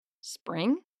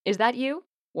Spring? Is that you?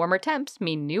 Warmer temps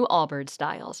mean new Allbirds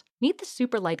styles. Meet the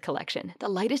Super Light Collection, the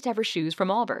lightest ever shoes from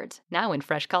Allbirds, now in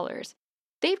fresh colors.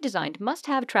 They've designed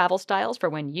must-have travel styles for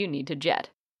when you need to jet.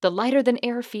 The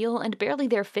lighter-than-air feel and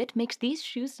barely-there fit makes these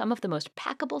shoes some of the most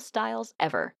packable styles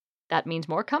ever. That means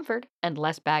more comfort and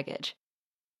less baggage.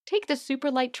 Take the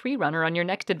Super Light Tree Runner on your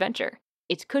next adventure.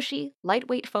 Its cushy,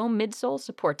 lightweight foam midsole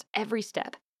supports every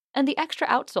step, and the extra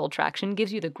outsole traction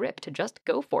gives you the grip to just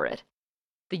go for it.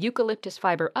 The eucalyptus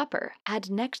fiber upper adds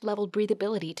next-level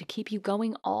breathability to keep you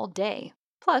going all day.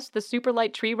 Plus, the Super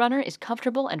Light Tree Runner is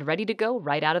comfortable and ready to go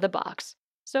right out of the box.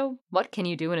 So, what can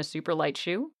you do in a super light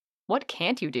shoe? What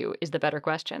can't you do is the better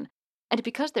question. And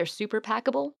because they're super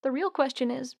packable, the real question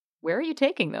is, where are you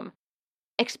taking them?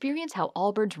 Experience how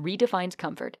Allbirds redefines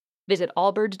comfort. Visit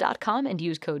allbirds.com and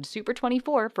use code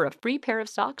SUPER24 for a free pair of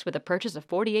socks with a purchase of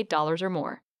 $48 or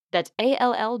more. That's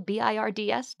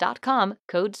ALLBIRDS.com,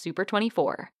 code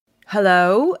SUPER24.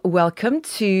 Hello, welcome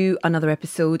to another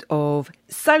episode of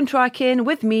Soundtracking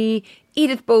with me,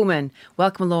 Edith Bowman.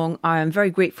 Welcome along. I am very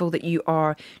grateful that you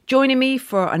are joining me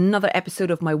for another episode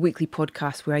of my weekly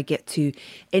podcast where I get to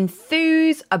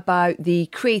enthuse about the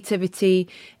creativity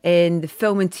in the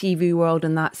film and TV world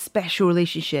and that special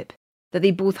relationship that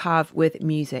they both have with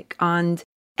music. And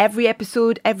every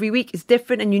episode, every week is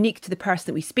different and unique to the person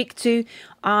that we speak to,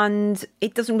 and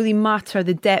it doesn't really matter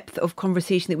the depth of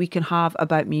conversation that we can have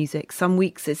about music. Some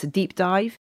weeks it's a deep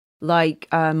dive, like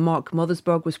Mark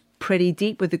Mothersbaugh was pretty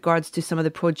deep with regards to some of the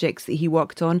projects that he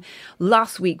worked on.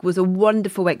 Last week was a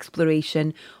wonderful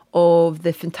exploration of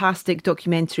the fantastic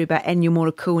documentary about Ennio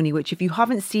Morricone, which if you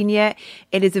haven't seen yet,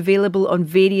 it is available on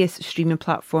various streaming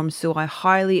platforms, so I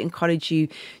highly encourage you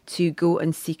to go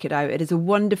and seek it out. It is a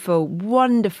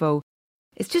wonderful,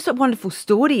 it's just a wonderful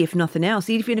story if nothing else,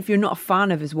 even if you're not a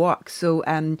fan of his work. So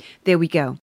there we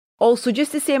go. Also,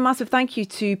 just to say a massive thank you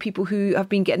to people who have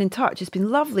been getting in touch. It's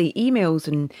been lovely emails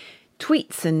and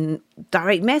tweets and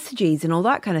direct messages and all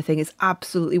that kind of thing. It's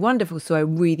absolutely wonderful, so I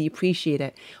really appreciate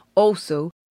it.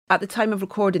 Also, at the time of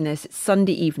recording this, it's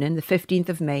Sunday evening, the 15th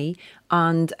of May,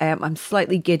 and I'm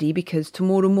slightly giddy because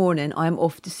tomorrow morning I'm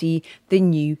off to see the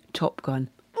new Top Gun.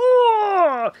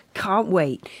 Oh, can't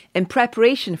wait. In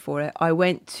preparation for it, I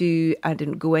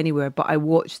didn't go anywhere, but I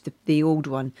watched the old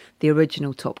one, the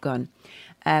original Top Gun.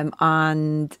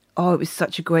 It was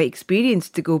such a great experience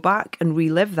to go back and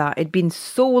relive that. It'd been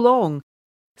so long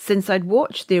since I'd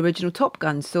watched the original Top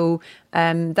Gun. So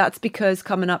that's because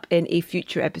coming up in a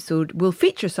future episode, we'll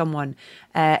feature someone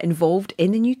involved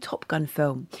in the new Top Gun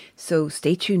film. So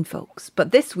stay tuned, folks.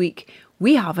 But this week,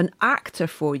 we have an actor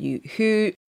for you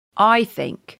who I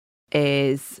think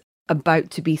is about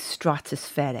to be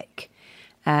stratospheric.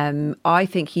 I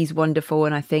think he's wonderful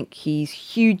and I think he's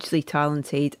hugely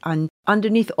talented. And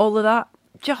underneath all of that,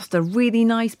 just a really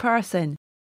nice person.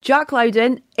 Jack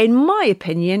Lowden, in my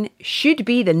opinion, should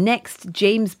be the next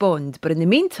James Bond. But in the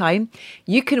meantime,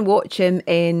 you can watch him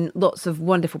in lots of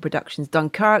wonderful productions.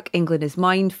 Dunkirk, England is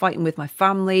Mine, Fighting with My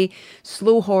Family,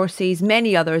 Slow Horses,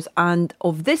 many others. And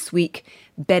of this week,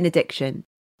 Benediction.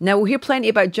 Now, we'll hear plenty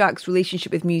about Jack's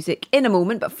relationship with music in a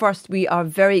moment. But first, we are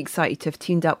very excited to have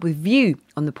teamed up with View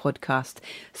on the podcast.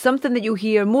 Something that you'll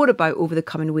hear more about over the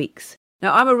coming weeks.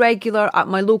 Now, I'm a regular at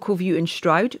my local View in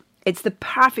Stroud. It's the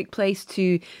perfect place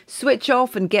to switch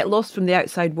off and get lost from the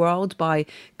outside world by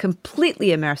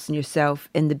completely immersing yourself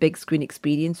in the big screen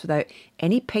experience without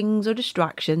any pings or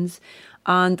distractions.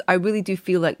 And I really do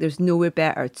feel like there's nowhere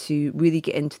better to really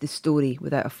get into the story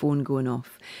without a phone going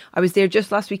off. I was there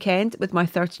just last weekend with my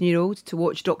 13-year-old to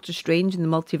watch Doctor Strange in the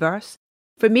Multiverse.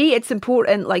 For me, it's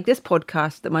important, like this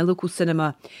podcast, that my local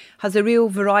cinema has a real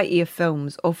variety of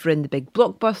films offering the big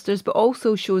blockbusters, but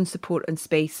also showing support and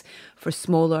space for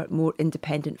smaller, more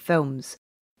independent films.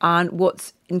 And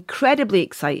what's incredibly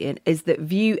exciting is that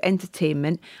View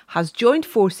Entertainment has joined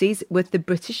forces with the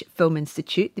British Film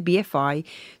Institute, the BFI,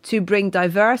 to bring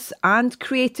diverse and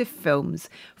creative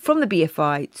films from the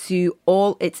BFI to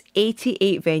all its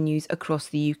 88 venues across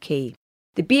the UK.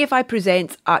 The BFI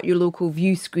Presents at your local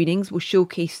View screenings will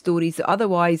showcase stories that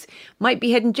otherwise might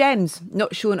be hidden gems,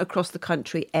 not shown across the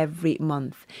country every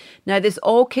month. Now, this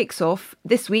all kicks off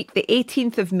this week, the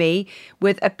 18th of May,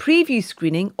 with a preview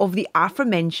screening of the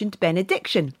aforementioned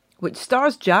Benediction, which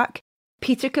stars Jack,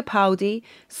 Peter Capaldi,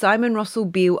 Simon Russell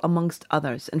Beale, amongst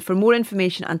others. And for more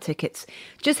information and tickets,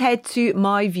 just head to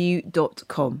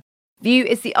myview.com. View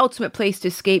is the ultimate place to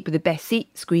escape with the best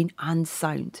seat, screen and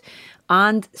sound.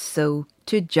 And so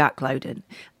to Jack Lowden.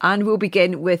 And we'll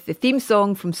begin with the theme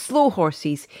song from Slow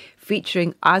Horses,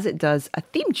 featuring, as it does, a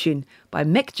theme tune by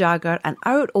Mick Jagger and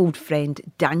our old friend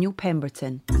Daniel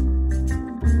Pemberton.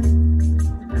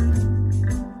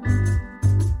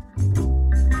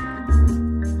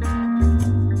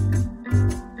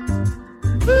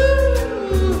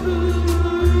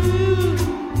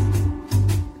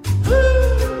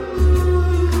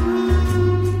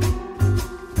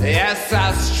 Yes,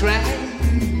 a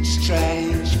strange,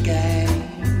 strange game.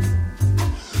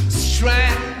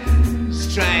 Strange,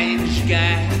 strange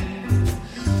game.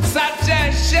 Such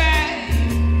a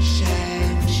shame,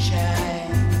 shame,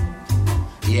 shame.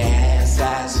 Yes,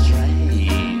 a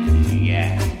strange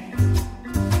game.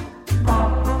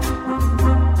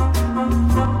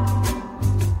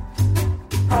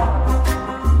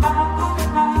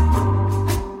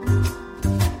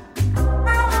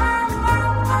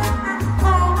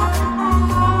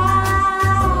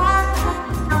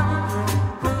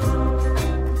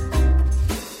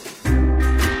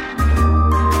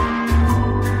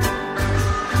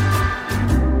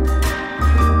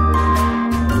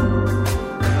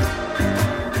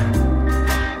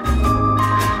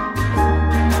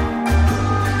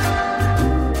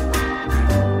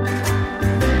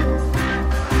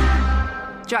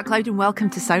 Jack Lowden, welcome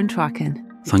to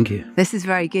Soundtracking. Thank you. This is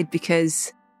very good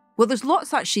because, well, there's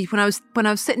lots actually. When I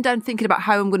was sitting down thinking about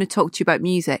how I'm going to talk to you about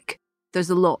music, there's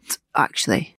a lot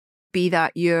actually. Be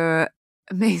that your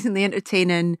amazingly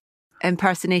entertaining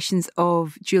impersonations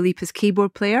of Dua Lipa's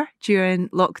keyboard player during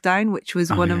lockdown, which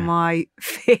was one of my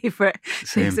favourite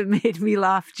things that made me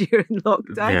laugh during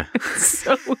lockdown. Yeah.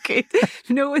 So good.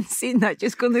 No one's seen that.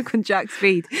 Just go and look on Jack's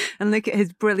feed and look at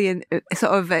his brilliant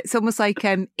sort of, it's almost like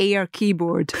air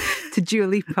keyboard to Dua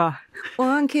Lipa.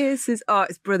 One kiss is, oh,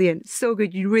 it's brilliant. So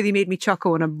good. You really made me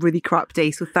chuckle on a really crap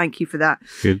day. So thank you for that.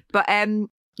 Good. But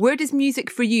where does music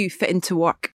for you fit into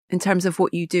work in terms of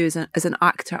what you do as an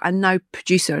actor and now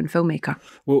producer and filmmaker?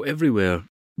 Well, everywhere,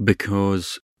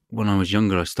 because when I was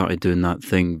younger, I started doing that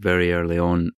thing very early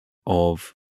on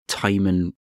of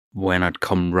timing when I'd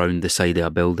come round the side of a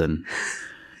building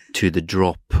to the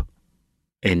drop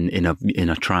in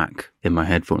a track in my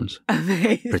headphones.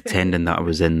 Amazing. Pretending that I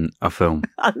was in a film.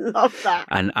 I love that.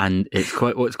 And it's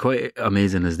what's quite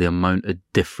amazing is the amount of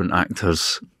different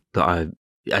actors that I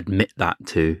admit that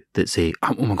to, that say,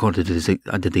 oh my God, I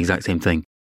did the exact same thing.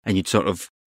 And you'd sort of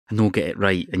not get it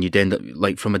right, and you'd end up,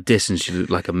 like, from a distance, you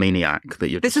look like a maniac.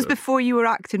 This was before you were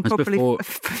acting properly. Before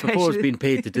I was being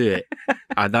paid to do it.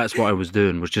 That's what I was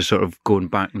doing, was just sort of going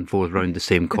back and forth around the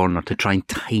same corner to try and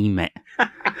time it.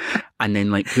 And then,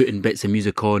 like, putting bits of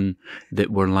music on that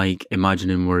were like,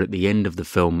 imagining we're at the end of the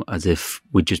film as if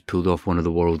we just pulled off one of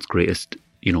the world's greatest,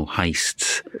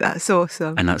 heists. That's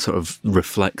awesome. And that sort of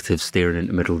reflective staring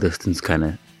into middle distance kind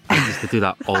of. I used to do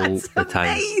that all the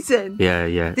time. Amazing. Yeah,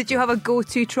 yeah. Did you have a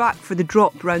go-to track for the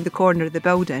drop round the corner of the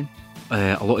building?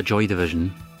 A lot of Joy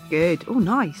Division. Good. Oh,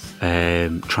 nice.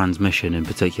 Transmission in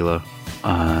particular.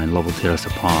 And Love Will Tear Us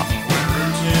Apart.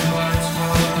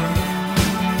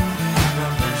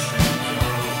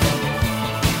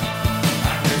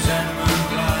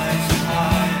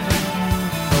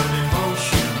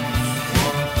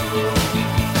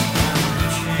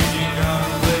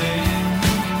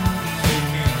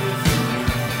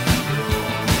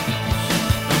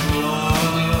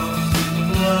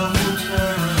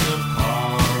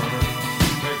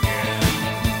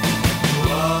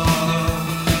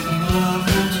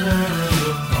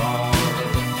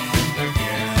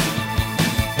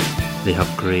 They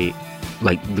have great,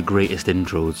 like, the greatest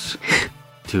intros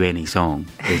to any song.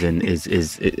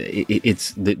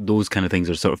 Those kind of things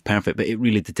are sort of perfect, but it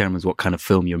really determines what kind of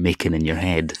film you're making in your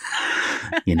head.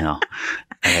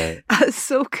 That's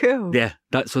so cool. Yeah,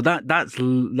 that's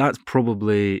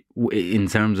probably, in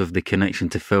terms of the connection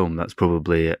to film, that's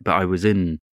probably it. But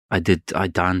I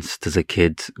danced as a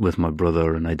kid with my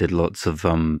brother, and I did lots of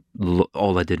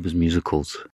all I did was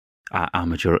musicals at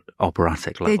amateur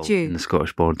operatic level. Did you? In the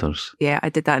Scottish Borders. Yeah, I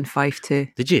did that in Fife too.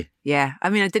 Did you? Yeah, I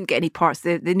mean, I didn't get any parts.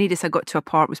 The nearest I got to a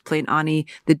part was playing Annie,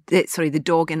 the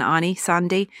dog in Annie,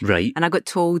 Sandy. Right. And I got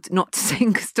told not to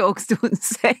sing because dogs don't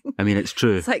sing. I mean, it's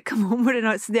true. It's like, come on,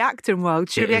 it's the acting world.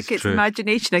 Surely it's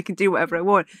imagination. I can do whatever I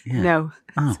want. Yeah. No.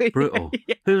 Oh, so, brutal.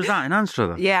 Yeah. Who was that in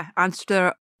Anstruther? Yeah,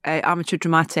 Anstruther Amateur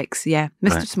Dramatics. Yeah,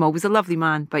 Mr. Right. Small was a lovely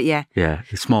man, but yeah. Yeah,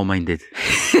 small-minded.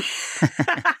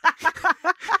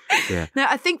 Yeah. Now,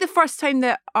 I think the first time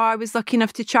that I was lucky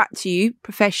enough to chat to you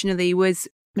professionally was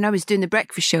when I was doing the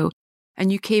breakfast show,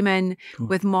 and you came in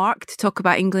with Mark to talk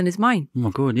about England Is Mine. Oh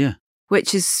my God, yeah.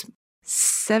 Which is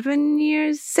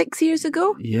 6 years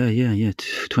ago? Yeah.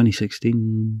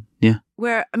 2016, yeah.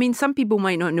 Where, I mean, some people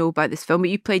might not know about this film, but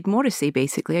you played Morrissey,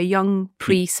 basically, a young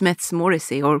pre-Smiths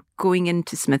Morrissey, or going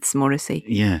into Smiths Morrissey.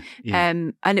 Yeah.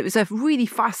 And it was a really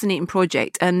fascinating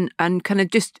project, and kind of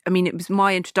just, I mean, it was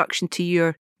my introduction to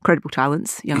your incredible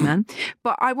talents, young man.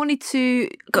 But I wanted to,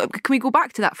 can we go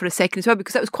back to that for a second as well?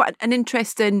 Because that was quite an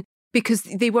interesting, because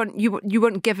you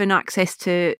weren't given access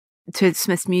to to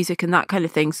Smith's music and that kind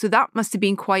of thing. So that must have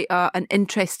been quite an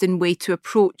interesting way to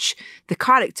approach the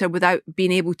character without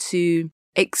being able to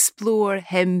explore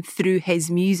him through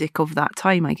his music of that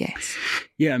time, I guess.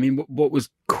 Yeah, I mean, what was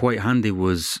quite handy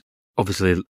was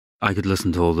obviously I could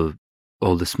listen to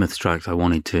all the Smiths tracks I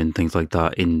wanted to and things like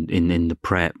that in the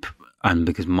prep, and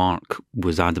because Mark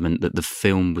was adamant that the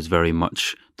film was very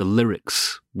much, the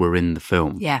lyrics were in the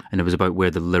film, yeah, and it was about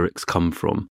where the lyrics come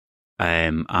from,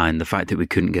 and the fact that we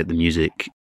couldn't get the music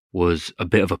was a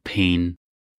bit of a pain.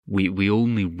 We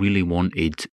only really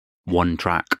wanted one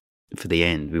track for the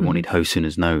end. We wanted How Soon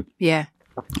Is Now. Yeah.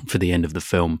 For the end of the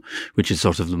film, which is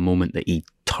sort of the moment that he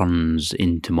turns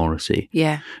into Morrissey.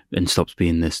 Yeah. And stops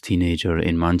being this teenager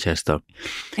in Manchester.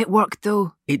 It worked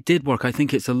though. It did work. I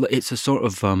think it's a sort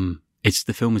of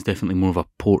the film is definitely more of a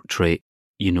portrait,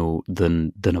 you know,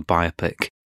 than a biopic.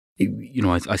 You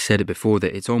know, I said it before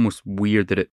that it's almost weird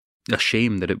that a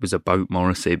shame that it was about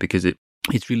Morrissey, because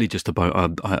it's really just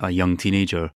about a young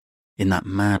teenager in that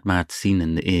mad scene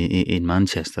in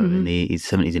Manchester in the 80s,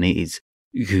 70s and 80s,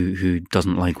 who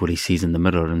doesn't like what he sees in the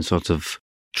mirror and sort of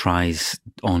tries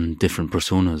on different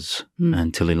personas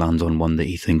until he lands on one that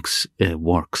he thinks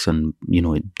works, and, you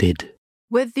know, it did.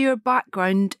 With your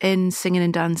background in singing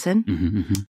and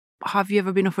dancing, have you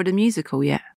ever been offered a musical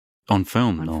yet? On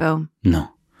film? On no. film?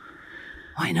 No.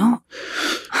 Why not?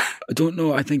 I don't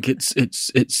know. I think it's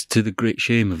to the great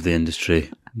shame of the industry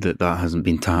that hasn't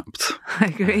been tapped. I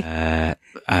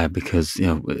agree. Because, you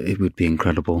know, it would be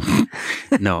incredible.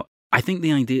 No, I think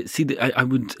the idea. See, I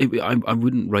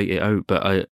wouldn't write it out,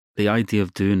 but the idea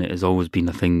of doing it has always been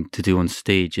a thing to do on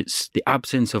stage. It's the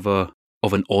absence of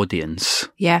an audience.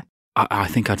 Yeah. I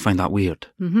think I'd find that weird.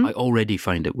 I already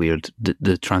find it weird,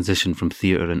 the transition from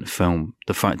theatre into film.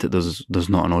 The fact that there's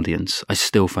not an audience, I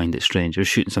still find it strange. I was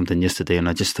shooting something yesterday and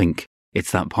I just think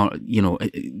it's that part, you know,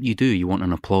 you want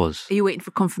an applause. Are you waiting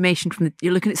for confirmation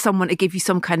you're looking at someone to give you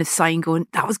some kind of sign going,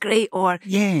 that was great, or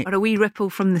a wee ripple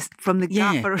from the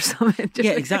gaffer or something?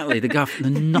 Yeah, exactly. The gaffer,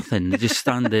 nothing. They just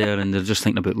stand there and they're just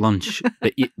thinking about lunch.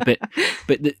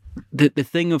 But the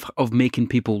thing of making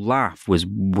people laugh was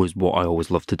what I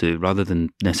always loved to do, rather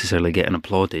than necessarily getting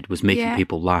applauded, was making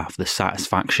people laugh, the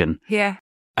satisfaction. Yeah.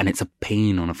 And it's a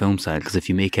pain on a film set, because if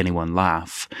you make anyone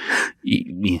laugh,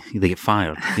 they get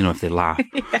fired, you know, if they laugh.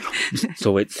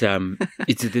 So it's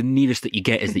the nearest that you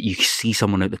get is that you see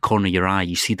someone out the corner of your eye,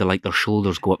 you see their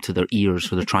shoulders go up to their ears,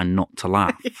 so they're trying not to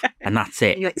laugh. And that's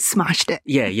it. You like smashed it.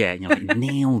 Yeah, and you're like,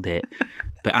 nailed it.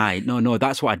 But no,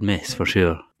 that's what I'd miss for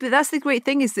sure. But that's the great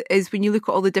thing is when you look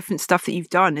at all the different stuff that you've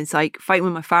done, it's like Fighting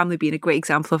With My Family being a great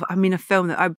example of, a film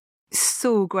that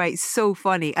so great, so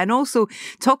funny. And also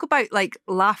talk about like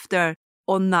laughter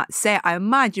on that set. I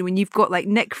imagine when you've got like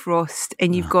Nick Frost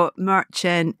and you've got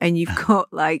Merchant and you've got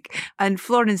and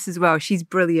Florence as well, she's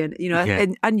brilliant, you know,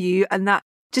 and you, and that,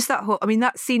 just that whole,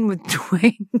 that scene with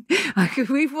Dwayne,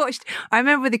 we've watched, I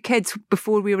remember the kids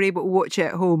before we were able to watch it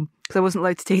at home, because I wasn't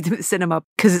allowed to take them to the cinema,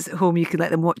 because it's at home, you could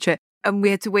let them watch it. And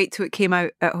we had to wait till it came out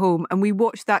at home. And we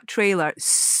watched that trailer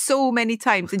so many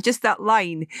times. And just that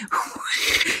line,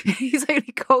 he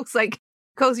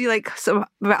calls you like some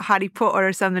about Harry Potter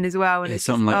or something as well. And it's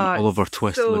something like Oliver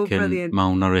Twist so looking brilliant.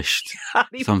 Malnourished.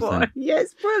 Harry something. Potter.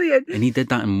 Yes, brilliant. And he did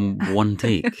that in one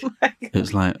take. It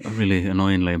was like really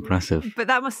annoyingly impressive. But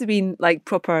that must have been like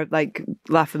proper like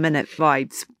laugh a minute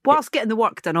vibes, whilst getting the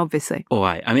work done, obviously. Oh,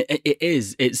 it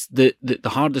is. It's the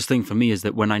hardest thing for me is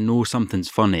that when I know something's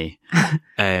funny,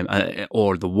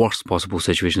 or the worst possible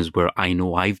situations where I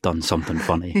know I've done something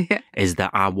funny, is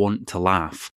that I want to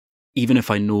laugh. Even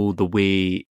if I know the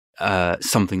way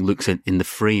something looks in the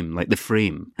frame, like the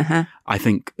frame, I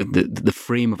think the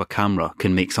frame of a camera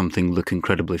can make something look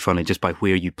incredibly funny just by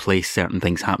where you place certain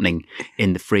things happening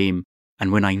in the frame.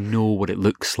 And when I know what it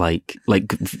looks like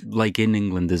in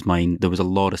England Is Mine, there was a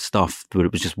lot of stuff where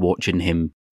it was just watching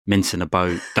him mincing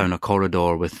about down a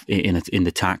corridor in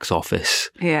the tax office,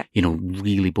 you know,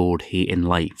 really bored, hating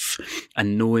life,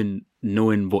 and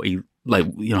knowing what he, like,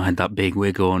 you know, had that big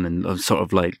wig on and sort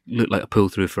of like looked like a pull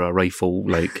through for a rifle,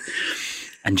 like,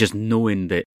 and just knowing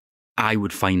that I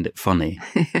would find it funny.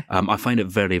 I find it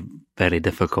very, very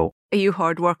difficult. Are you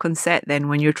hard work on set then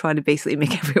when you're trying to basically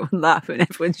make everyone laugh and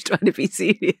everyone's trying to be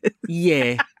serious?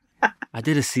 Yeah. I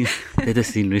did a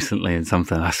scene recently in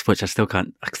something which I still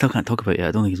can't talk about yet.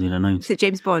 I don't think it's been announced. Is it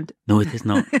James Bond? No, it is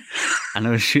not. And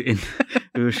we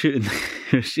were shooting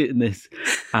this,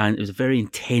 and it was a very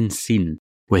intense scene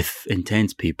with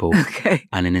intense people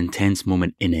and an intense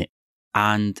moment in it.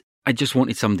 And I just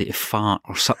wanted somebody to fart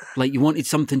or something. Like, you wanted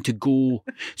something to go,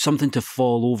 something to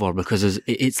fall over, because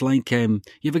it's like, you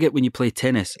ever get when you play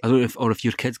tennis? I don't know if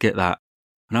your kids get that.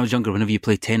 when I was younger, whenever you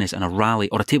play tennis and a rally,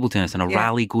 or a table tennis and a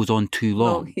rally goes on too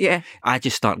long, I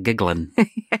just start giggling.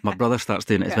 My brother starts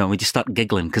doing it as well. We just start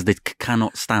giggling because they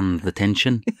cannot stand the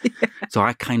tension. So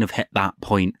I kind of hit that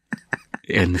point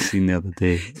in the scene the other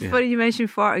day. It's funny you mentioned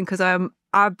farting because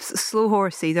Slow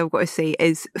Horses, I've got to say,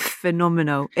 is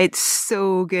phenomenal. It's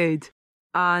so good.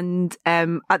 And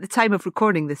at the time of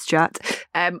recording this chat,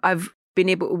 I've been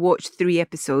able to watch 3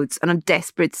 episodes and I'm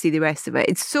desperate to see the rest of it.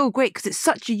 It's so great because it's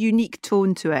such a unique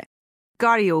tone to it.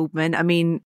 Gary Oldman, I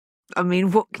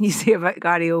mean, what can you say about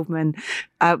Gary Oldman?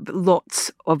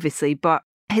 Lots, obviously, but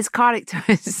his character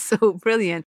is so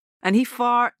brilliant. And he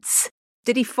farts.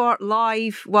 Did he fart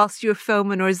live whilst you were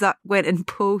filming, or is that went in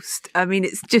post? I mean,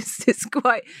 it's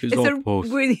a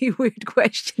post. really weird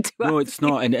question to ask. No, it's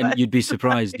not, and you'd be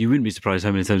surprised. You wouldn't be surprised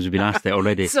how many times we've been asked it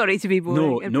already. Sorry to be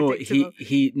boring.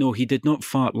 He did not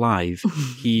fart live.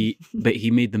 But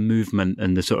he made the movement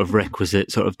and the sort of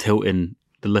requisite sort of tilting,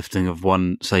 the lifting of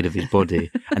one side of his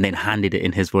body, and then handed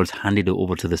it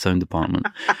over to the sound department.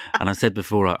 And I said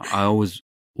before, I always,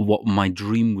 what my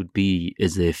dream would be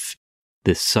is if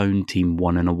the sound team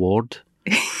won an award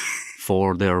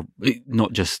for their,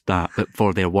 not just that, but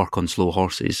for their work on Slow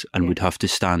Horses, and would have to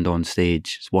stand on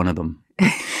stage, it's one of them,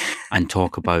 and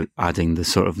talk about adding the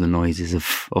sort of the noises of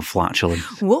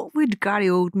flatulence. What would Gary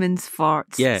Oldman's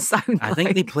farts sound like? I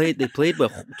think they played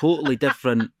with totally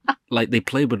different, like they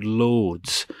played with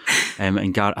loads. And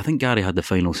I think Gary had the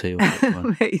final say on that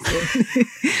one. Amazing.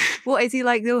 What is he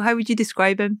like though? How would you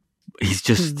describe him? He's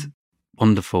just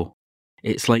wonderful.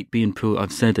 It's like being pulled,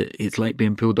 I've said it, it's like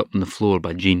being pulled up on the floor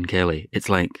by Gene Kelly. It's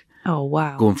like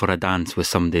going for a dance with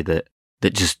somebody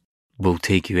that just will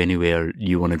take you anywhere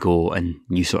you want to go, and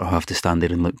you sort of have to stand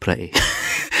there and look pretty.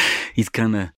 He's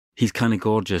kind of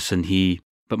gorgeous,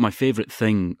 but my favourite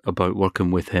thing about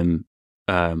working with him,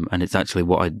 and it's actually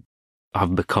what I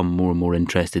have become more and more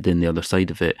interested in the other side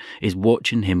of it, is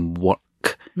watching him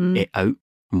work it out.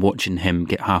 And watching him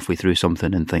get halfway through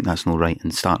something and think that's not right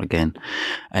and start again,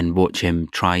 and watch him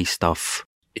try stuff.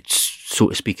 It's, so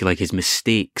to speak, like his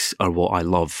mistakes are what I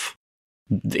love,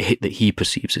 that he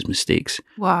perceives as mistakes.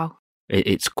 Wow.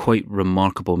 It's quite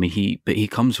remarkable. I mean, he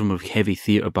comes from a heavy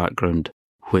theatre background,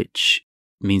 which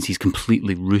means he's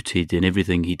completely rooted in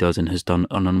everything he does and has done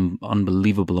an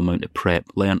unbelievable amount of prep,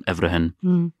 learnt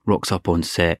everything, rocks up on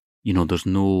set. You know, there's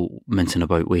no mincing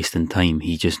about wasting time.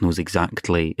 He just knows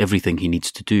exactly everything he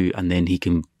needs to do, and then he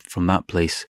can, from that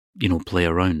place, you know, play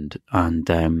around and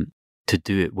to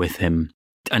do it with him.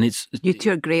 And it's... You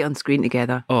two are great on screen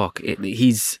together. Oh,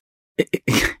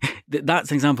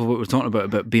 that's an example of what we're talking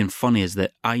about being funny, is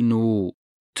that I know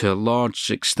to a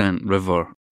large extent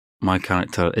River, my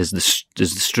character, is the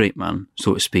straight man,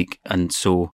 so to speak. And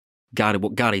so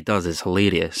what Gary does is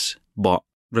hilarious, but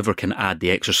River can add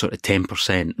the extra sort of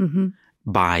 10%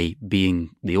 by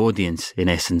being the audience, in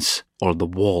essence, or the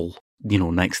wall, you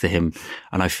know, next to him.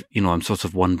 And I'm sort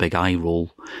of one big eye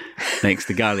roll next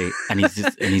to Gary, and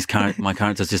my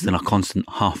character's just in a constant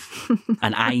huff.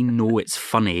 And I know it's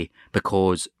funny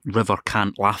because River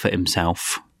can't laugh at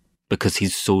himself because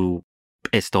he's so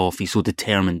pissed off. He's so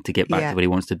determined to get back to where he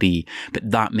wants to be. But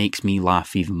that makes me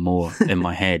laugh even more in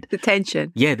my head. The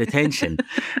tension. Yeah, the tension.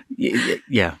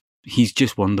 Yeah. He's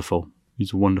just wonderful.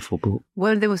 He's a wonderful bloke.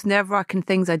 One of the most nerve-wracking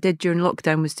things I did during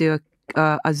lockdown was do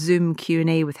a Zoom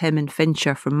Q&A with him and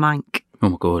Fincher from Mank. Oh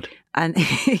my God. And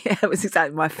yeah, that was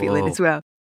exactly my feeling as well.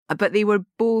 But they were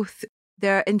both,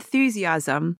 their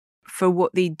enthusiasm for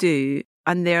what they do,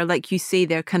 and their, like you say,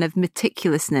 their kind of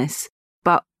meticulousness,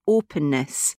 but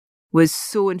openness was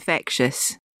so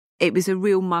infectious. It was a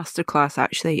real masterclass,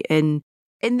 actually, in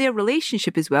their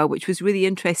relationship as well, which was really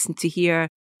interesting to hear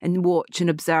and watch and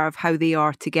observe how they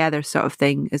are together, sort of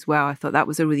thing as well. I thought that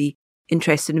was a really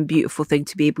interesting and beautiful thing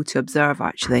to be able to observe,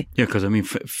 actually. Yeah, because I mean,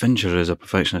 Fincher is a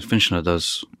perfectionist. Fincher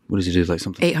does, what does he do, like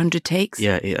something? 800 takes?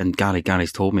 Yeah, and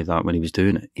Gary's told me that when he was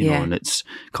doing it, you know, and it's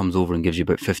comes over and gives you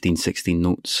about 15, 16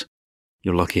 notes.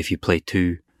 You're lucky if you play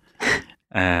 2,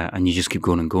 and you just keep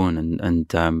going and going.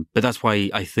 But that's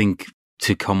why I think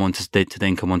to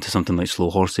then come on to something like Slow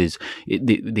Horses,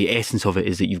 the essence of it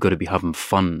is that you've got to be having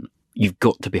fun. You've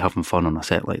got to be having fun on a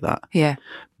set like that. Yeah.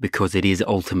 Because it is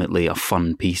ultimately a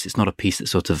fun piece. It's not a piece that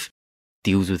sort of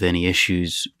deals with any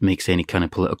issues, makes any kind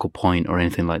of political point or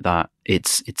anything like that.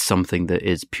 It's something that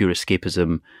is pure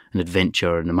escapism and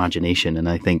adventure and imagination. And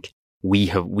I think we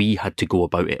had to go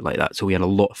about it like that. So we had a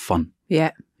lot of fun.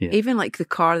 Yeah. Even like the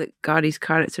car that Gary's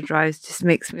character drives just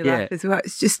makes me laugh as well.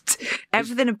 It's just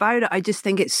everything about it. I just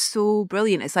think it's so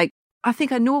brilliant. It's like, I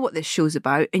think I know what this show's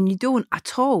about, and you don't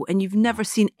at all, and you've never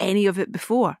seen any of it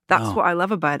before. That's what I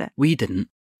love about it. We didn't.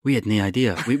 We had no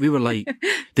idea. We were like,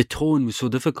 the tone was so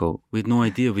difficult. We had no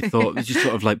idea. We thought it was just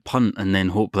sort of like punt and then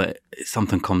hope that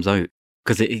something comes out.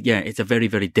 Because, it's a very,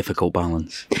 very difficult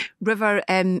balance. River,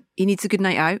 he needs a good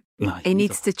night out. Yeah, he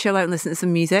needs to chill out and listen to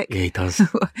some music. Yeah, he does.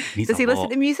 Does he listen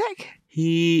to music?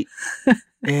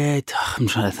 I'm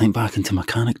trying to think back into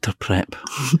mechanic prep.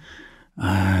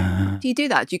 Do you do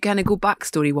that? Do you kind of go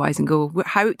backstory-wise and go,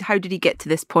 how did he get to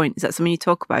this point? Is that something you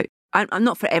talk about? I'm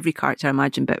not for every character, I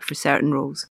imagine, but for certain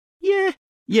roles.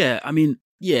 Yeah, I mean,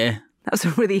 yeah. That was a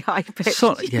really high pitch.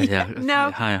 Yeah.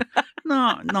 No. Higher.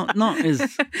 No, not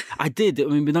as... I did. I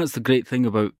mean, but that's the great thing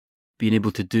about being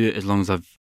able to do it as long as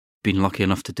I've been lucky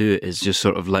enough to do it, is just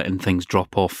sort of letting things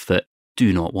drop off that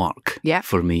do not work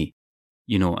for me,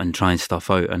 and trying stuff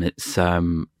out. And it's...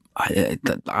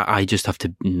 I just have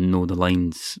to know the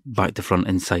lines back to front,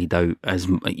 inside out, as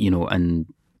and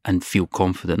feel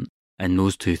confident. And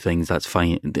those two things, that's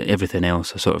fine. Everything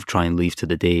else, I sort of try and leave to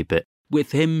the day. But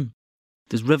with him,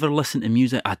 does River listen to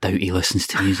music? I doubt he listens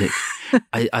to music.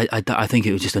 I think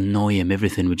it would just annoy him.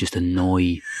 Everything would just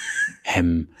annoy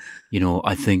him.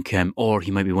 I think, or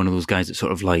he might be one of those guys that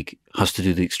sort of like has to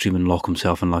do the extreme and lock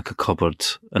himself in like a cupboard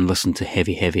and listen to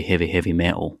heavy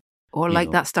metal. Or like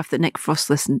that stuff that Nick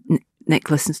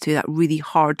listens to, that really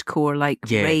hardcore, like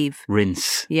rave.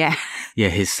 Rinse. Yeah. Yeah,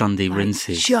 his Sunday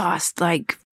rinses. Just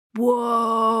like,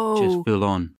 whoa. Just full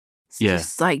on. It's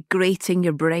just like grating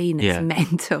your brain. It's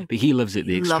mental. But he lives at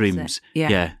the extremes.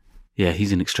 Yeah,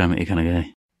 he's an extremity kind of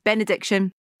guy.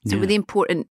 Benediction. It's a really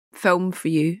important film for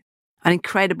you. An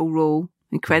incredible role,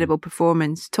 incredible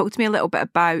performance. Talk to me a little bit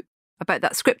about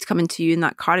that script coming to you and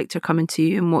that character coming to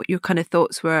you and what your kind of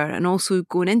thoughts were, and also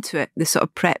going into it, the sort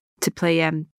of prep to play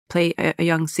a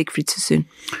young Siegfried Sassoon.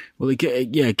 Well,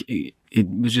 it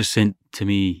was just sent to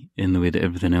me in the way that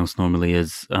everything else normally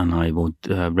is, and I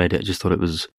read it. I just thought it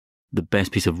was the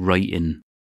best piece of writing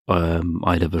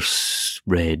I'd ever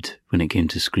read when it came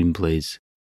to screenplays.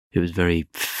 It was a very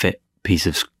fit piece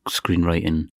of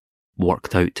screenwriting,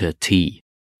 worked out to a T.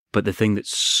 But the thing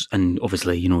and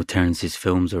obviously, Terence's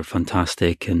films are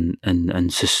fantastic, and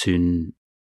Sassoon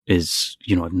is,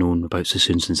 I've known about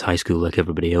Sassoon since high school, like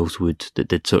everybody else would, that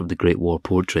did sort of the Great War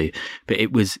poetry. But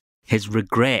it was his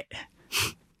regret,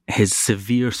 his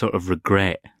severe sort of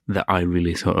regret, that I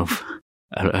really sort of,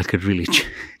 I could really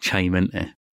chime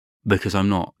into. Because I'm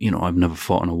not, I've never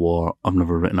fought in a war, I've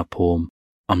never written a poem,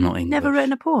 I'm not English. Never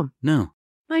written a poem? No.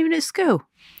 Not even at school?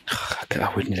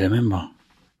 I wouldn't remember.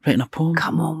 Writing a poem?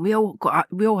 Come on, we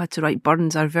all had to write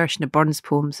Burns, our version of Burns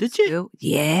poems. Did you? School.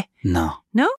 Yeah. No.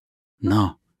 No?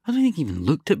 No. I don't think I even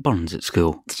looked at Burns at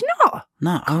school. Did you not?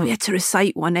 No. We had to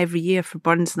recite one every year for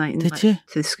Burns night. Did you?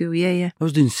 To the school, yeah. I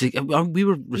was doing... We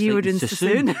were reciting You were doing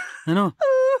Sassoon. I know.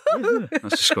 That's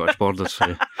the Scottish Borders for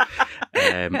you.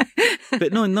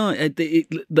 But no,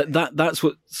 that's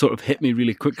what sort of hit me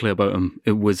really quickly about him.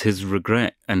 It was his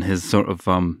regret and his sort of...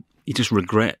 he just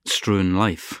regret-strewn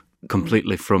life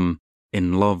completely, from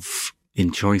in love,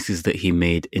 in choices that he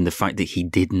made, in the fact that he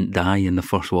didn't die in the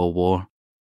First World War.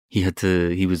 He was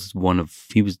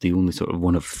the only sort of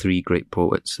one of three great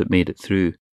poets that made it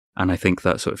through. And I think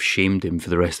that sort of shamed him for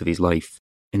the rest of his life.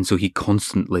 And so he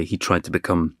converted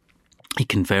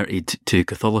to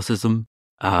Catholicism.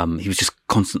 He was just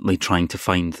constantly trying to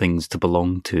find things to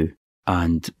belong to,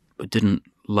 and didn't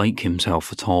like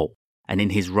himself at all. And in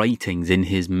his writings, in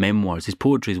his memoirs, his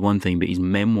poetry is one thing, but his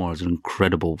memoirs are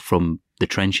incredible, from the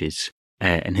trenches,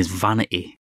 and his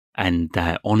vanity and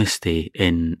honesty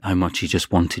in how much he just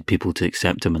wanted people to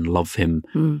accept him and love him,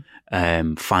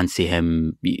 fancy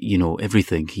him,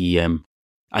 everything.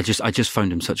 I just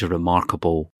found him such a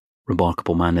remarkable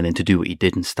man. And then to do what he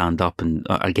did and stand up and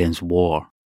against war,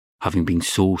 having been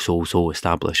so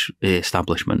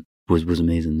establishment, was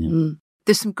amazing. Yeah.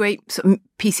 There's some great sort of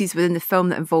pieces within the film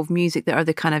that involve music that are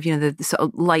the kind of, the sort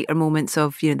of lighter moments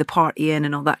of, the partying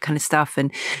and all that kind of stuff.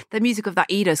 And the music of that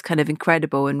era is kind of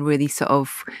incredible and really sort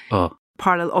of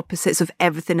parallel opposites of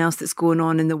everything else that's going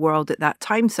on in the world at that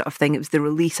time, sort of thing. It was the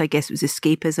release, I guess, it was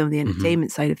escapism, the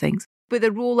entertainment side of things. But a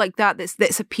role like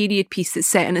that's a period piece that's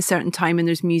set in a certain time and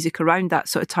there's music around that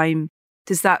sort of time.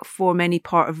 Does that form any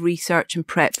part of research and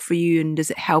prep for you, and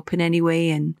does it help in any way?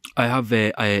 And I have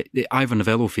Ivor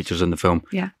Novello features in the film,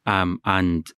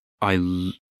 and I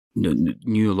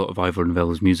knew a lot of Ivor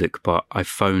Novello's music, but I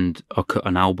found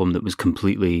an album that was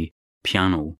completely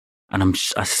piano, and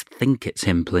I think it's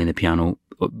him playing a piano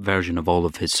version of all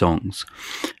of his songs,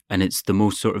 and it's the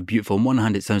most sort of beautiful. On one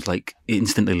hand, it sounds like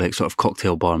instantly like sort of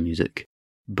cocktail bar music,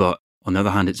 but on the other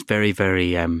hand, it's very,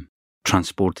 very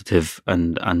transportative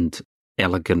and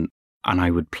elegant, and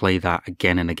I would play that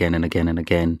again and again and again and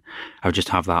again. I would just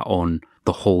have that on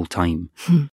the whole time.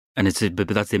 And but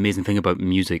that's the amazing thing about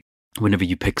music. Whenever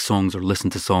you pick songs or listen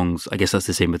to songs, I guess that's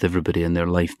the same with everybody in their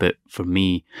life. But for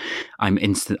me, I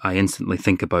instantly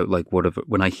think about like whatever,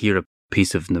 when I hear a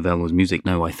piece of Novello's music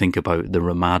now, I think about the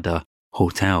Ramada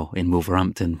Hotel in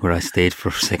Wolverhampton where I stayed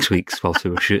for 6 weeks whilst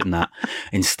we were shooting that,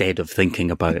 instead of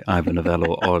thinking about Ivor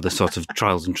Novello or the sort of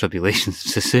trials and tribulations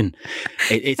of Sassoon.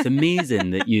 It's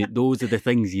amazing that those are the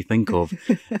things you think of.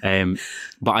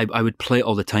 But I would play it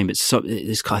all the time.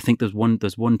 I think there's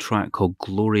one track called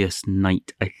Glorious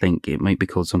Night. I think it might be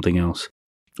called something else,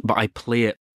 but I play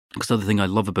it because the other thing I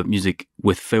love about music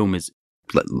with film is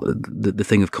the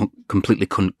thing of completely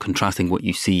contrasting what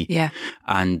you see. Yeah.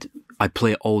 And I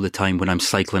play it all the time when I'm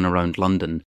cycling around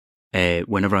London,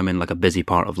 whenever I'm in like a busy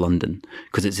part of London,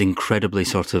 because it's incredibly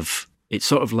it's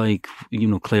sort of like,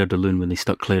 Claire de Lune, when they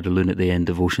stuck Claire de Lune at the end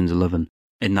of Ocean's 11,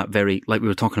 in that very, like we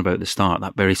were talking about at the start,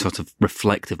 that very sort of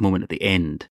reflective moment at the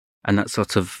end, and that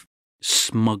sort of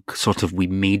smug sort of we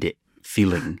made it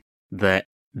feeling that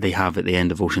they have at the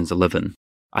end of Ocean's 11.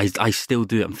 I still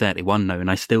do it. I'm 31 now,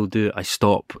 and I still do it. I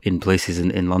stop in places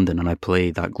in London and I play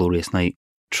that Glorious Night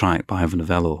track by Ivor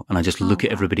Novello, and I just look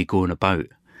at everybody going about,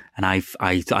 and I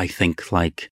think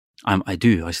like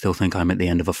I still think I'm at the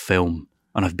end of a film,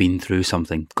 and I've been through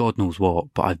something, God knows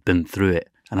what, but I've been through it,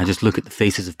 and I just look at the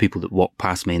faces of people that walk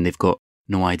past me and they've got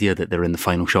no idea that they're in the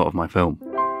final shot of my film.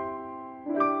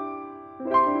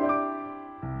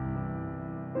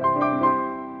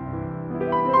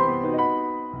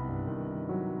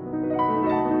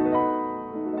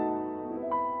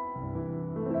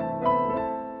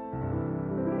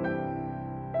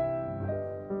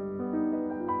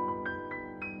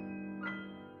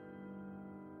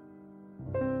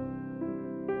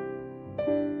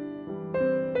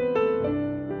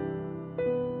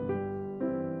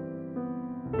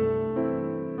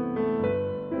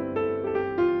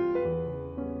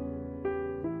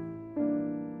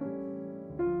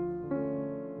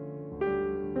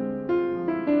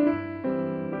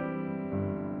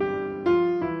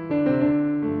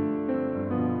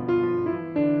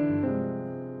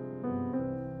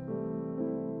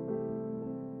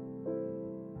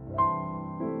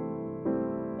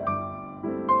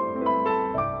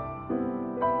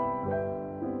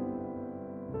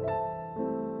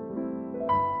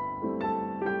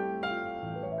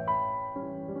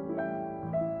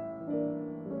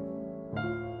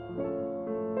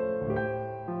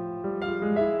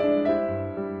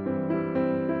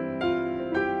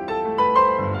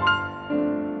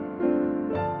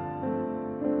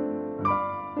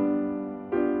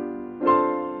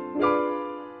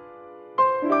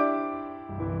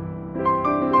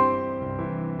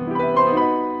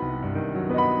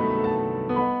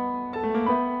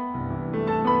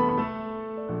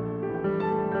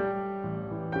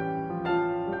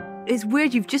 It's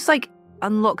weird. You've just like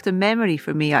unlocked a memory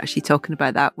for me actually talking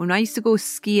about that. When I used to go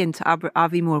skiing to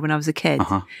Aviemore when I was a kid,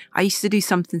 I used to do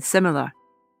something similar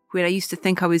where I used to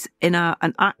think I was in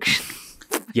an action.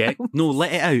 Yeah, no,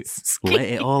 let it out. Skiing. Let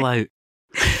it all out.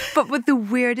 But with the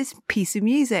weirdest piece of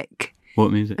music.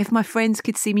 What music? If My Friends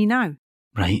Could See Me Now.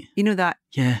 Right. You know that?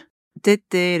 Yeah.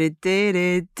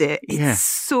 It's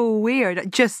so weird. I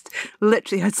just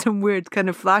literally had some weird kind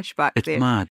of flashback there. It's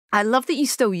mad. I love that you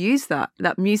still use that.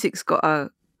 That music's got a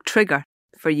trigger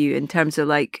for you in terms of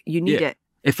like, you need it.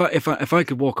 If I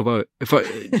could walk about,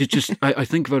 I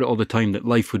think about it all the time that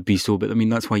life would be so, but I mean,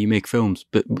 that's why you make films,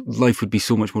 but life would be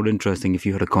so much more interesting if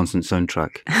you had a constant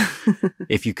soundtrack.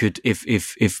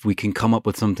 If we can come up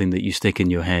with something that you stick in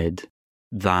your head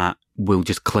that will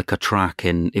just click a track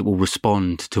and it will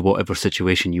respond to whatever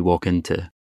situation you walk into.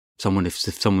 If someone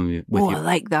with you, I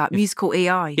like that. Musical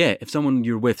AI. Yeah, if someone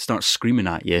you're with starts screaming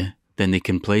at you, then they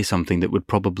can play something that would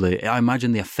probably, I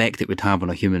imagine the effect it would have on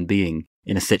a human being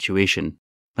in a situation.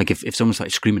 Like if someone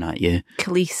started screaming at you.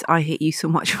 Khalees, I hate you so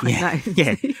much right now.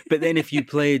 Yeah. But then if you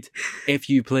played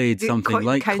something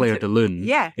like Claire de Lune,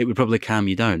 it would probably calm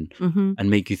you down and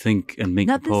make you think and make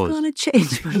you pause. Nothing's going to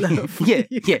change, my love.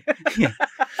 Yeah.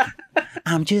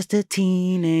 I'm just a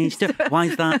teenager. Why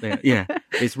is that there? Yeah,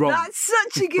 it's wrong. That's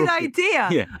such a good idea.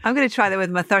 Yeah. I'm going to try that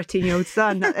with my 13-year-old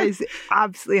son. That is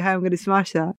absolutely how I'm going to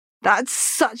smash that. That's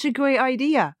such a great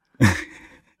idea.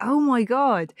 Oh my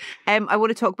God. I want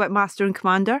to talk about Master and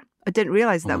Commander. I didn't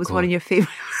realise that was one of your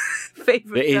favourite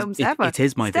films ever. It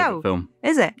is my favourite film.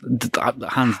 Is it?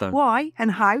 Hands down. Why and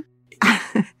how?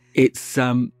 Its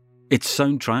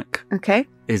soundtrack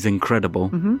is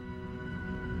incredible. Mm-hmm.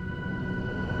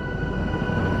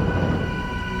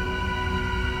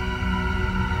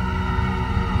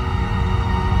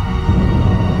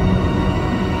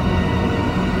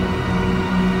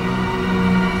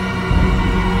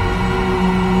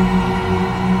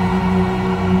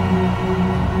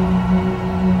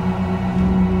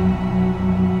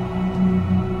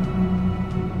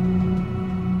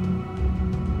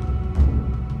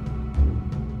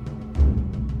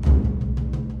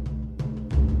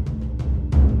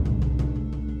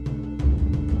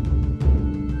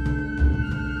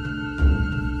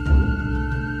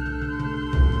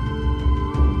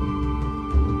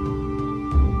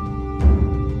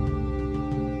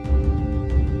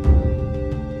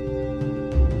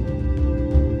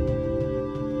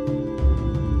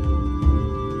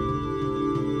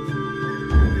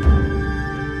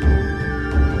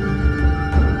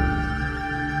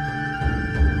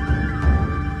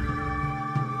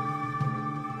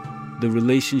 the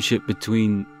relationship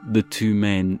between the two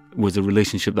men was a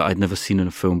relationship that I'd never seen in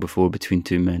a film before between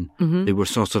two men. Mm-hmm. They were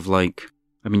sort of like,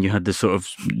 I mean, you had this sort of,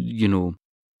 you know,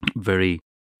 very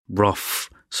rough,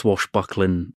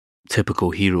 swashbuckling,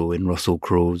 typical hero in Russell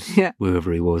Crowe's,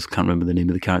 whoever he was, can't remember the name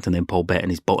of the character, and then Paul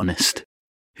Bettany's botanist.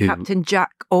 Captain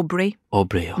Jack Aubrey.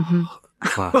 Aubrey,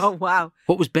 class. Oh, wow.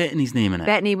 What was Bettany's name in it?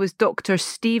 Bettany was Dr.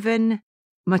 Stephen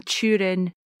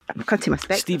Maturin. I can't see my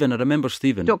specs. Stephen, I remember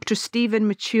Stephen. Dr. Stephen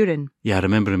Maturin. Yeah, I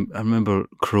remember him. I remember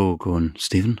Crowe going,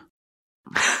 Stephen?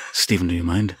 Stephen, do you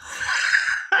mind?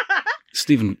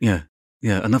 Stephen, yeah,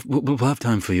 enough. We'll have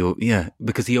time for you. Yeah,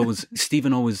 because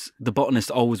the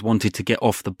botanist always wanted to get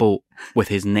off the boat with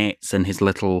his nets and his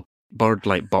little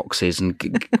bird-like boxes and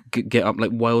get up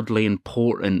like wildly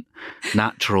important,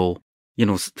 natural, you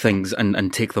know, things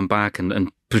and take them back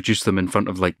and produce them in front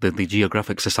of like the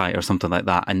Geographic Society or something like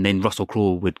that. And then Russell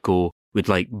Crowe would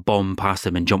like bomb past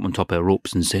him and jump on top of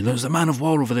ropes and say, "There's a man of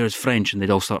war over there, is French," and they'd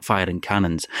all start firing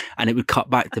cannons. And it would cut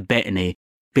back to Bettany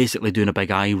basically doing a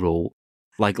big eye roll,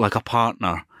 like a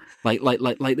partner. Like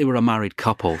they were a married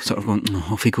couple, sort of going,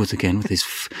 "Oh, off he goes again with his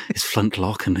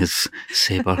flintlock and his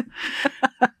sabre."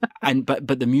 And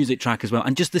but the music track as well,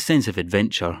 and just the sense of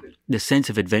adventure,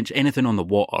 anything on the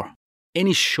water,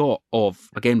 any shot of,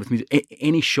 again with music,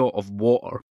 any shot of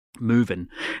water moving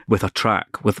with a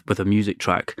track, with a music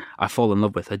track, I fall in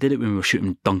love with. I did it when we were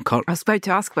shooting Dunkirk. I was about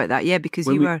to ask about that, yeah, because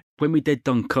when we did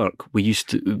Dunkirk, we used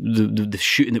to the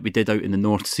shooting that we did out in the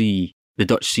North Sea, the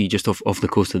Dutch Sea, just off the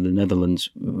coast of the Netherlands.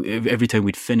 Every time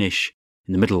we'd finish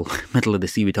in the middle of the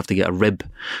sea, we'd have to get a rib,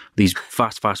 these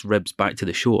fast ribs back to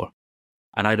the shore.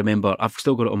 And I remember, I've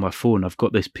still got it on my phone. I've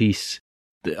got this piece.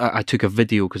 I took a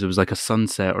video because it was like a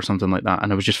sunset or something like that,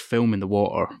 and I was just filming the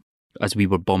water as we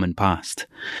were bombing past.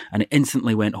 And it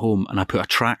instantly went home, and I put a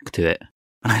track to it.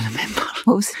 And I remember.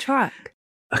 What was the track?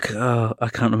 I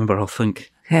can't remember. I'll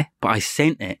think. Okay. But I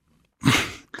sent it.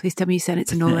 Please tell me you sent it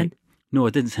to Nolan. No, I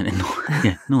didn't send it. No,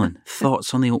 yeah, Nolan.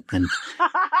 Thoughts on the opening?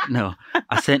 No,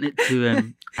 I sent it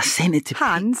to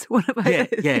Hans. What about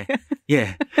it?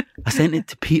 Yeah. I sent it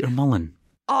to Peter Mullen.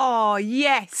 Oh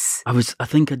yes. I'd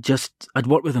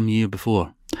worked with him the year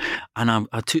before, and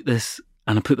I took this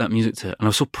and I put that music to it, and I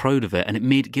was so proud of it, and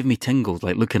it gave me tingles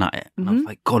like looking at it, and I was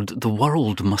like, God, the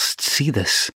world must see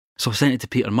this. So I sent it to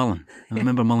Peter Mullen, and I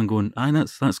remember Mullen going, "Aye,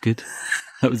 that's good."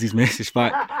 That was his message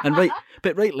back, and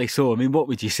rightly so. I mean, what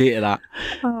would you say to that?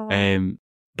 Oh.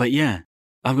 But yeah,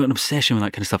 I've got an obsession with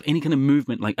that kind of stuff. Any kind of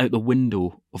movement, like out the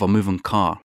window of a moving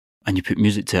car, and you put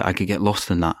music to it, I could get lost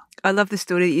in that. I love the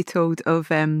story that you told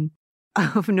of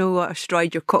Noah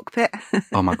astride your cockpit.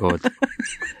 Oh my God.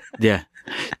 Yeah.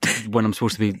 When I'm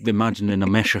supposed to be imagining a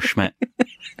Messerschmitt,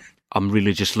 I'm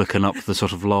really just looking up the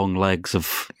sort of long legs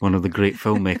of one of the great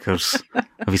filmmakers,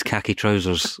 of his khaki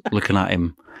trousers, looking at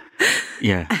him.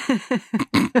 Yeah.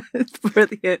 It's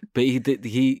brilliant. But he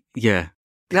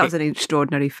That was an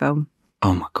extraordinary film.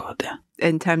 Oh my God, yeah.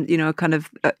 In terms, you know, kind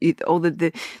of all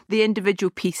the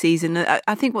individual pieces. And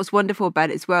I think what's wonderful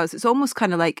about it as well is it's almost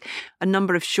kind of like a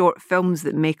number of short films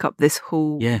that make up this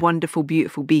whole wonderful,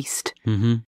 beautiful beast.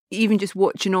 Mm-hmm. Even just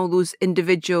watching all those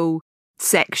individual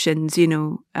sections, you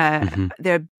know,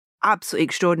 they're absolutely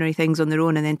extraordinary things on their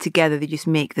own. And then together they just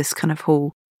make this kind of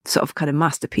whole sort of kind of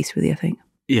masterpiece, really, I think.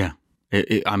 Yeah.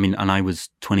 I mean, and I was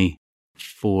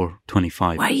 24,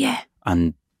 25. Why, yeah.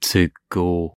 And to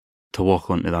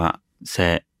walk onto that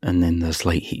set, and then there's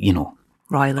like, you know,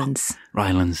 Rylands,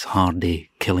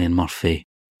 Hardy, Cillian Murphy,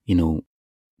 you know,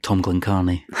 Tom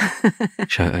Glencarney.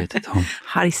 Shout out to Tom.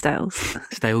 Harry Styles.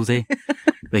 Stylesy.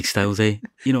 Big Stylesy.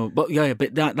 You know, but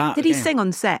that did he sing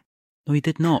on set? No, he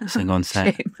did not sing on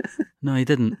set. Shame. No, he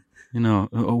didn't. You know,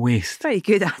 a waste. Very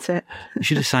good at it. You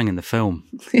should have sang in the film.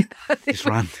 just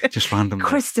randomly.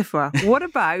 Christopher, what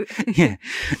about? Yeah.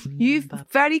 You've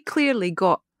very clearly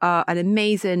got an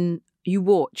amazing. You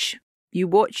watch, you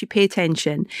pay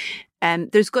attention.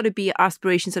 There's got to be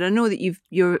aspirations, and I know that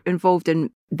you're involved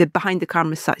in the behind the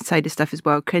camera side of stuff as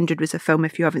well. Kindred was a film,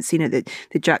 if you haven't seen it, that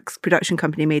the Jack's production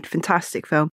company made. Fantastic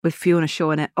film with Fiona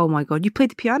Shaw in it. Oh my God, you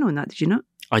played the piano in that, did you not?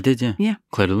 I did, yeah. Yeah.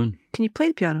 Claire de Lune. Can you play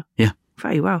the piano? Yeah.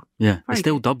 Very well. Yeah. I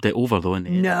still dubbed it over though in the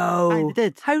end. No. I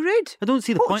did. How rude. I don't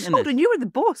see the point in it. Hold on, you were the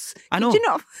boss. I know. Did you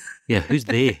not? Yeah, who's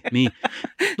they? Me.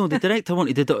 No, the director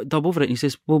wanted to dub over it, and he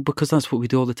says, well, because that's what we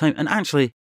do all the time. And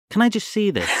actually, can I just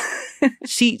say this?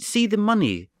 see the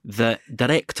money that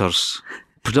directors,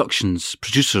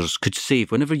 producers could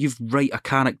save whenever you write a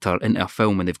character into a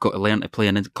film and they've got to learn to play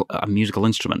a musical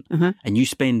instrument, and you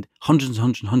spend hundreds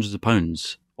of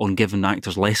pounds on giving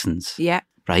actors lessons. Yeah.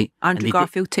 right? Andrew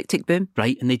Garfield, Tick, Tick, Boom.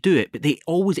 Right, and they do it, but they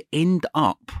always end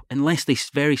up, unless they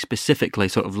very specifically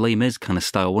sort of Les Mis kind of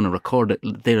style want to record it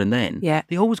there and then,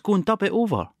 they always go and dub it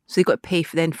over. So you've got to pay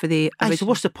for the original. So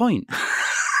what's the point?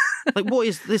 Like, what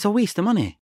is this? A waste of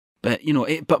money. But you know,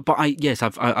 I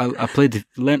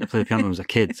learned to play the piano when I was a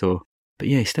kid. So, but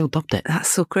yeah, he still dubbed it. That's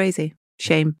so crazy.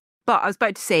 Shame. But I was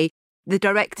about to say, the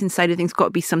directing side of things got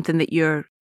to be something that you're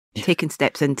taking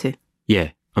steps into.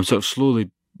 Yeah, I'm sort of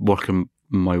slowly working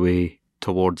my way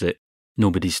towards it.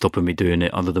 Nobody's stopping me doing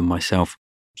it other than myself.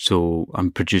 So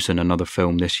I'm producing another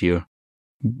film this year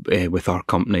with our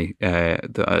company,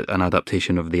 an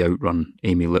adaptation of The Outrun,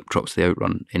 Amy Liptrock's The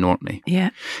Outrun in Orkney.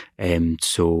 Yeah.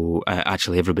 So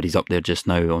actually everybody's up there just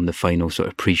now on the final sort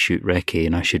of pre-shoot recce,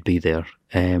 and I should be there.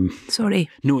 Sorry.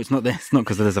 No, it's not this. It's not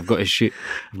because of this. I've got to shoot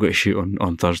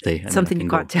on Thursday. Something you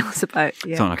can't tell us about.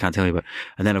 Yeah. Something I can't tell you about.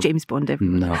 And then James Bond.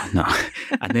 Everyone. No.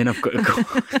 And then I've got to go.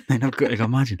 Then I've got to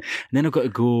imagine. And then I've got to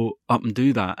go up and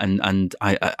do that. And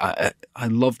I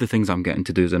love the things I'm getting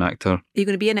to do as an actor. Are you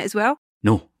going to be in it as well?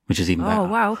 No, which is even better. Oh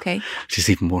wow, okay. Which is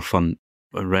even more fun.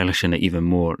 I'm relishing it even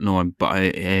more. No,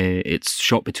 it's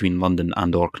shot between London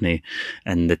and Orkney,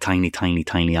 and the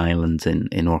tiny islands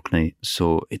in Orkney.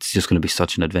 So it's just going to be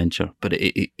such an adventure. But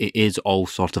it is all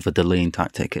sort of a delaying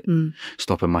tactic,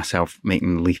 stopping myself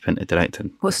making the leap into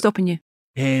directing. What's stopping you?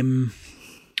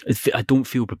 I don't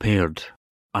feel prepared,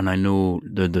 and I know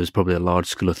there's probably a large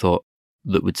school of thought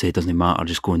that would say it doesn't matter,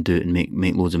 just go and do it and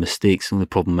make loads of mistakes. The only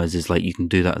problem is like you can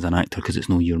do that as an actor because it's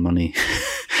not your money.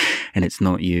 And it's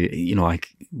not you know,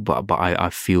 but I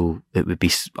feel it would be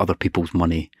other people's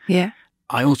money. Yeah.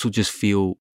 I also just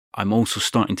feel I'm also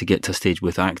starting to get to a stage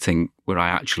with acting where I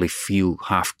actually feel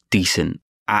half decent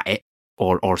at it,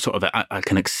 or sort of I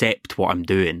can accept what I'm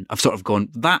doing. I've sort of gone,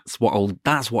 that's what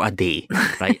I do,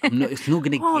 right? It's not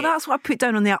going to. Oh, that's what I put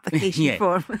down on the application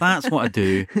form. That's what I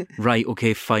do. Right,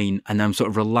 okay, fine. And I'm sort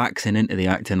of relaxing into the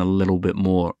acting a little bit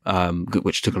more,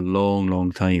 which took a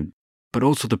long time. But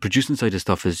also the producing side of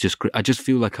stuff is just great. I just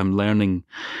feel like I'm learning,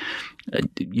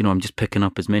 I'm just picking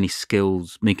up as many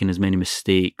skills, making as many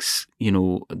mistakes,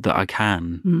 that I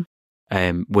can,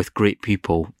 with great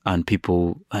people and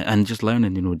just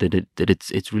learning, that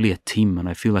it's really a team. And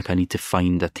I feel like I need to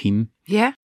find a team.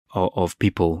 Yeah. Of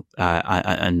people.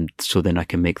 And so then I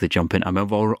can make the jump in.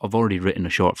 I've already written a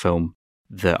short film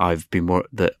that I've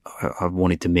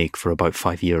wanted to make for about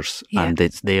 5 years, and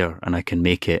it's there and I can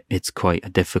make it. It's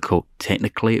quite difficult.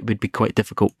 Technically, it would be quite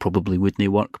difficult, probably wouldn't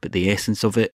work, but the essence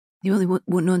of it... You only won't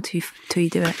know until you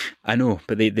do it. I know,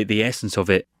 but the essence of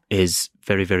it is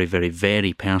very, very, very,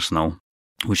 very personal,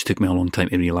 which took me a long time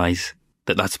to realise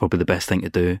that that's probably the best thing to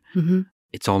do. Mm-hmm.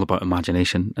 It's all about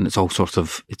imagination, and it's all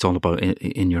about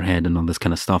in your head and all this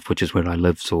kind of stuff, which is where I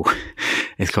live, so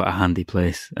it's quite a handy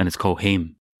place, and it's called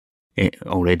Hame.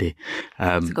 Already.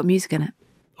 It's got music in it.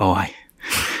 Oh, aye.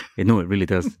 No, it really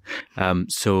does.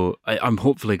 So I'm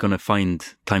hopefully going to find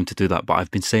time to do that, but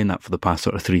I've been saying that for the past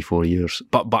sort of 3-4 years.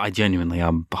 But I genuinely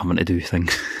am having to do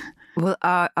things. Well,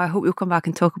 I hope you'll come back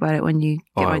and talk about it when you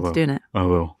get around to doing it. I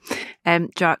will.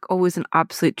 Jack, always an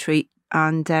absolute treat,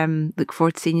 and look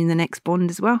forward to seeing you in the next Bond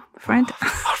as well, friend.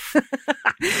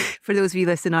 For those of you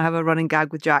listening, I have a running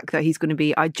gag with Jack that he's going to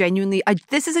be.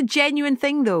 This is a genuine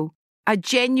thing, though. I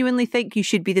genuinely think you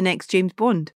should be the next James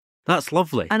Bond. That's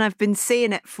lovely. And I've been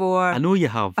saying it for... I know you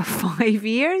have. 5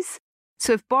 years.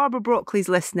 So if Barbara Broccoli's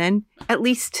listening, at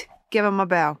least give him a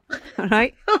bell. All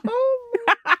right?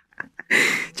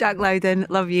 Jack Lowden,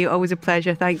 love you. Always a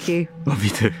pleasure. Thank you. Love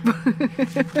you too.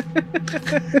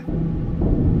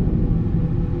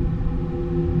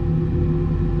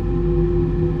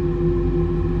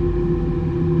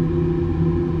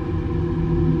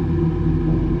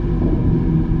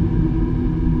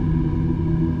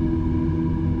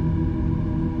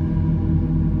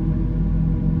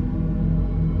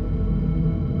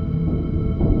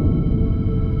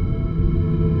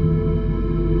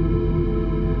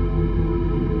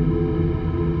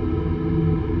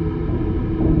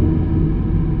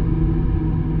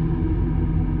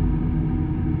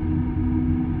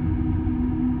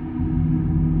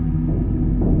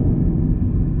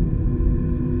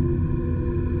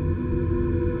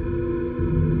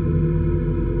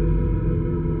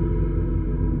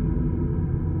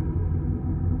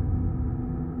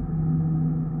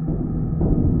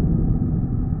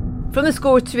 From the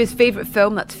score to his favourite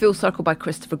film, that's Full Circle by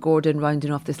Christopher Gordon, rounding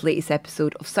off this latest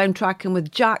episode of Soundtracking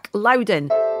with Jack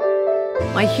Lowden.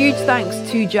 My huge thanks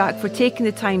to Jack for taking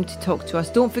the time to talk to us.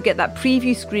 Don't forget that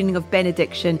preview screening of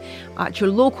Benediction at your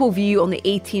local view on the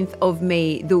 18th of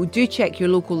May, though do check your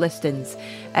local listings.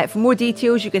 For more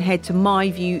details, you can head to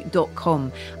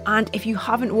myview.com. And if you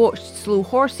haven't watched Slow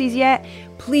Horses yet,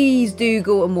 please do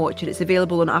go and watch it. It's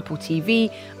available on Apple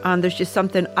TV, and there's just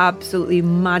something absolutely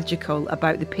magical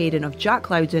about the pairing of Jack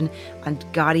Lowden and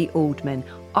Gary Oldman.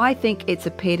 I think it's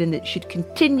a pairing that should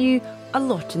continue a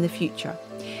lot in the future.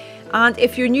 And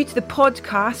if you're new to the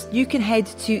podcast, you can head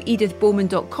to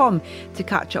edithbowman.com to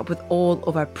catch up with all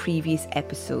of our previous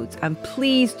episodes. And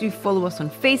please do follow us on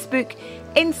Facebook,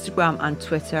 Instagram and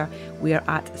Twitter. We are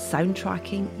at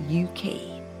Soundtracking UK.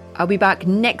 I'll be back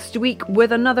next week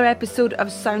with another episode of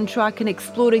Soundtracking,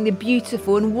 exploring the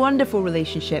beautiful and wonderful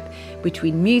relationship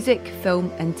between music,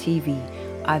 film and TV.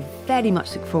 I very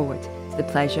much look forward to the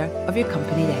pleasure of your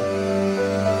company then.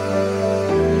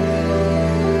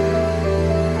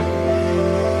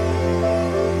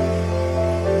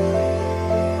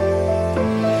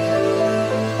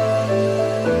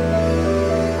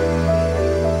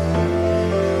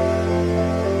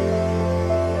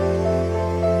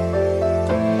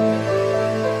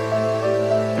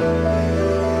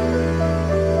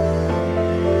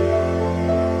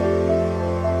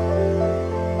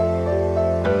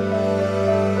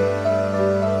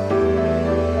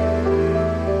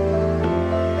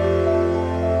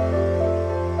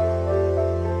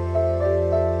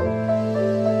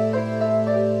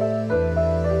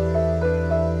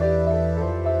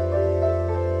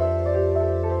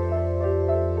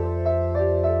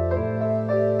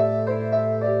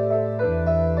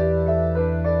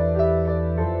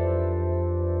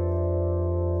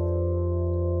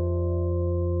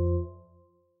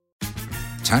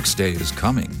 Tax day is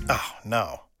coming. Oh,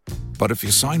 no. But if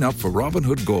you sign up for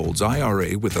Robinhood Gold's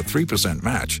IRA with a 3%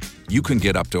 match, you can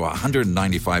get up to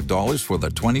 $195 for the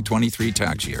 2023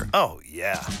 tax year. Oh,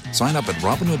 yeah. Sign up at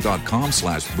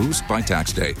Robinhood.com/boost by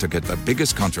tax day to get the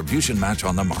biggest contribution match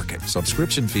on the market.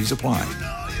 Subscription fees apply.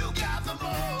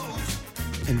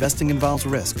 Investing involves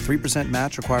risk. 3%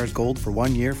 match requires gold for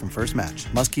 1 year from first match.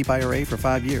 Must keep IRA for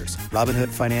 5 years. Robinhood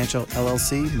Financial,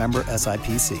 LLC, member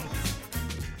SIPC.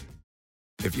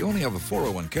 If you only have a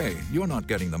 401k, you're not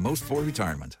getting the most for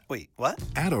retirement. Wait, what?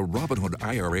 Add a Robinhood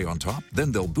IRA on top,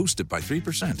 then they'll boost it by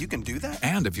 3%. You can do that?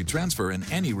 And if you transfer in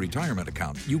any retirement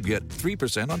account, you get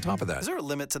 3% on top of that. Is there a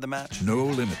limit to the match? No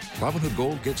limit. Robinhood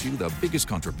Gold gets you the biggest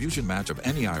contribution match of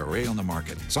any IRA on the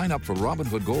market. Sign up for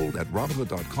Robinhood Gold at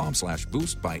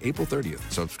Robinhood.com/boost by April 30th.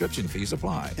 Subscription fees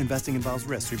apply. Investing involves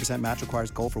risk. 3% match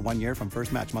requires gold for 1 year from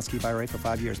first match. Must keep IRA for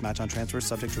 5 years. Match on transfers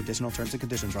subject to additional terms and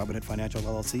conditions. Robinhood Financial,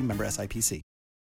 LLC, member SIPC.